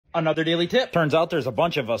Another daily tip. Turns out there's a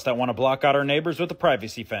bunch of us that want to block out our neighbors with a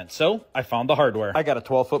privacy fence. So I found the hardware. I got a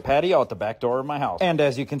 12-foot patio at the back door of my house. And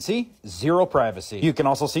as you can see, zero privacy. You can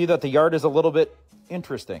also see that the yard is a little bit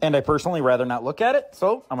interesting. And I personally rather not look at it,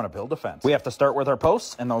 so I'm going to build a fence. We have to start with our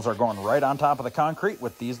posts, and those are going right on top of the concrete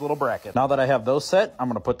with these little brackets. Now that I have those set, I'm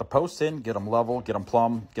going to put the posts in, get them level, get them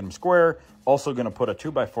plumb, get them square. Also going to put a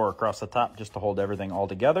 2x4 across the top just to hold everything all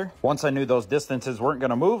together. Once I knew those distances weren't going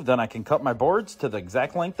to move, then I can cut my boards to the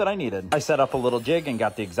exact length that I needed. I set up a little jig and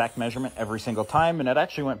got the exact measurement every single time, and it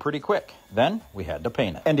actually went pretty quick. Then we had to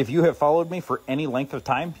paint it. And if you have followed me for any length of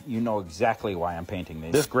time, you know exactly why I'm painting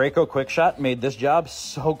these. This Graco Quick Shot made this job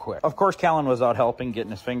so quick. Of course, Callan was out helping, getting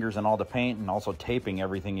his fingers in all the paint and also taping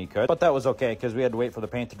everything he could. But that was okay because we had to wait for the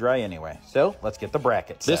paint to dry anyway. So let's get the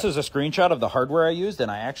brackets set. This is a screenshot of the hardware I used, and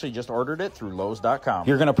I actually just ordered it through Lowe's.com.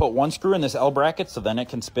 You're going to put one screw in this L bracket so then it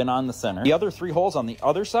can spin on the center. The other 3 holes on the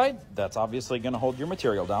other side, that's obviously going to hold your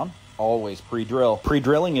material down. Always pre-drill.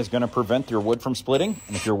 Pre-drilling is going to prevent your wood from splitting,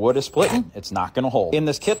 and if your wood is splitting, it's not going to hold. In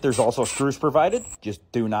this kit, there's also screws provided. Just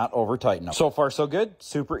do not over-tighten them. So far, so good.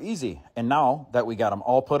 Super easy. And now that we got them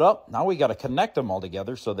all put up, now we got to connect them all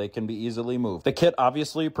together so they can be easily moved. The kit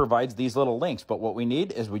obviously provides these little links, but what we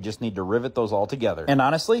need is we just need to rivet those all together. And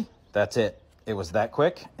honestly, that's it. It was that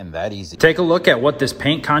quick and that easy. Take a look at what this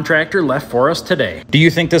paint contractor left for us today. Do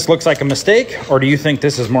you think this looks like a mistake, or do you think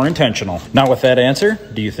this is more intentional? Now with that answer,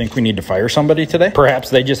 do you think we need to fire somebody today?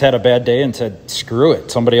 Perhaps they just had a bad day and said, screw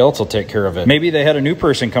it, somebody else will take care of it. Maybe they had a new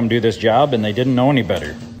person come do this job and they didn't know any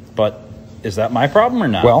better. But is that my problem or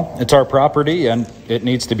not? Well, it's our property and it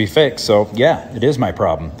needs to be fixed, so yeah, it is my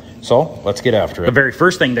problem. So let's get after it. The very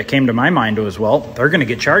first thing that came to my mind was, well, they're going to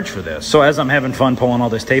get charged for this. So as I'm having fun pulling all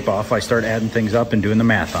this tape off, I start adding things up and doing the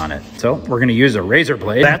math on it. So we're going to use a razor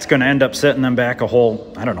blade. That's going to end up setting them back a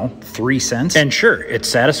whole, I don't know, 3 cents. And sure, it's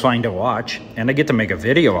satisfying to watch and I get to make a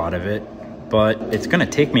video out of it, but it's going to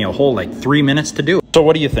take me a whole like 3 minutes to do it. So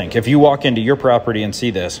what do you think? If you walk into your property and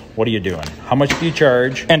see this, what are you doing? How much do you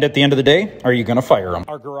charge? And at the end of the day, are you going to fire them?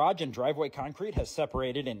 Our garage and driveway concrete has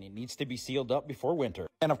separated and it needs to be sealed up before winter.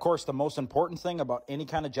 And of course, the most important thing about any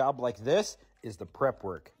kind of job like this is the prep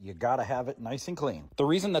work. You gotta have it nice and clean. The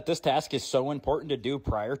reason that this task is so important to do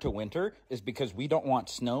prior to winter is because we don't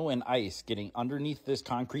want snow and ice getting underneath this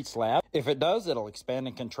concrete slab. If it does, it'll expand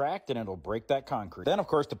and contract and it'll break that concrete. Then of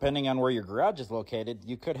course, depending on where your garage is located,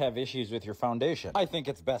 you could have issues with your foundation. I think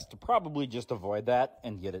it's best to probably just avoid that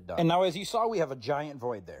and get it done. And now as you saw, we have a giant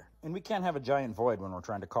void there. And we can't have a giant void when we're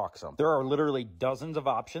trying to caulk something. There are literally dozens of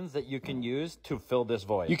options that you can use to fill this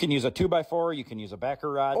void. You can use a 2x4, you can use a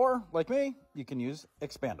backer rod, or like me, you can use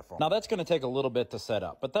expandifoam. Now that's gonna take a little bit to set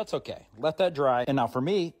up, but that's okay. Let that dry. And now for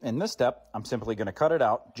me, in this step, I'm simply gonna cut it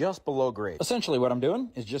out just below grade. Essentially what I'm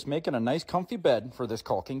doing is just making a nice comfy bed for this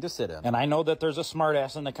caulking to sit in. And I know that there's a smart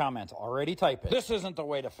ass in the comments already typing, this isn't the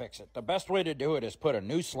way to fix it. The best way to do it is put a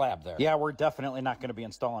new slab there. Yeah, we're definitely not gonna be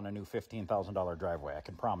installing a new $15,000 driveway, I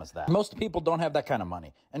can promise that. Most people don't have that kind of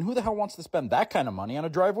money. And who the hell wants to spend that kind of money on a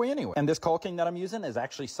driveway anyway? And this caulking that I'm using is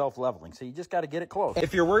actually self-leveling, so you just got to get it close.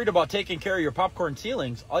 If you're worried about taking care of your popcorn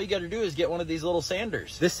ceilings, all you got to do is get one of these little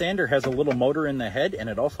sanders. This sander has a little motor in the head, and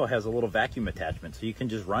it also has a little vacuum attachment, so you can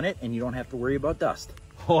just run it and you don't have to worry about dust.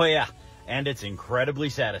 Oh yeah, and it's incredibly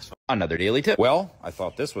satisfying. Another daily tip. Well, I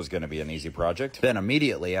thought this was going to be an easy project. Then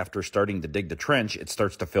immediately after starting to dig the trench, it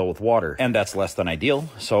starts to fill with water. And that's less than ideal.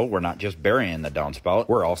 So we're not just burying the downspout.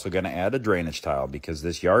 We're also going to add a drainage tile because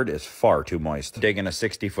this yard is far too moist. Digging a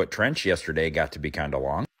 60-foot trench yesterday got to be kind of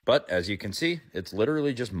long. But as you can see, it's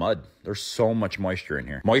literally just mud. There's so much moisture in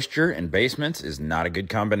here. Moisture in basements is not a good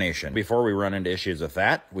combination. Before we run into issues with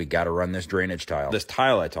that, we got to run this drainage tile. This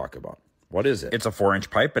tile I talk about. What is it? It's a 4-inch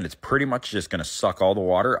pipe, and it's pretty much just going to suck all the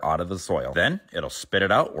water out of the soil. Then it'll spit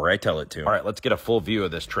it out where I tell it to. All right, let's get a full view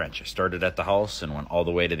of this trench. I started at the house and went all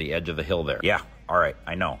the way to the edge of the hill there. Yeah. All right,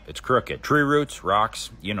 I know, it's crooked. Tree roots, rocks,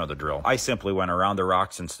 you know the drill. I simply went around the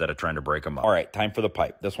rocks instead of trying to break them up. All right, time for the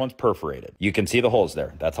pipe. This one's perforated. You can see the holes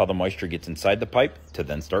there. That's how the moisture gets inside the pipe to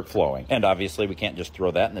then start flowing. And obviously we can't just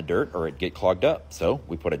throw that in the dirt or it'd get clogged up. So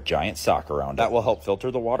we put a giant sock around it. That will help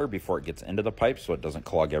filter the water before it gets into the pipe so it doesn't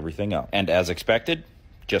clog everything up. And as expected,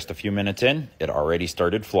 just a few minutes in, it already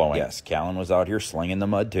started flowing. Yes, Callan was out here slinging the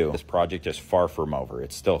mud too. This project is far from over.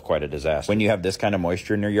 It's still quite a disaster. When you have this kind of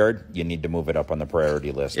moisture in your yard, you need to move it up on the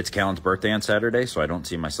priority list. It's Callan's birthday on Saturday, so I don't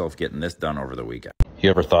see myself getting this done over the weekend. You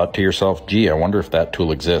ever thought to yourself, gee, I wonder if that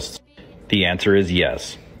tool exists? The answer is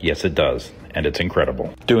yes. Yes, it does. And it's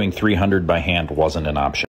incredible. Doing 300 by hand wasn't an option.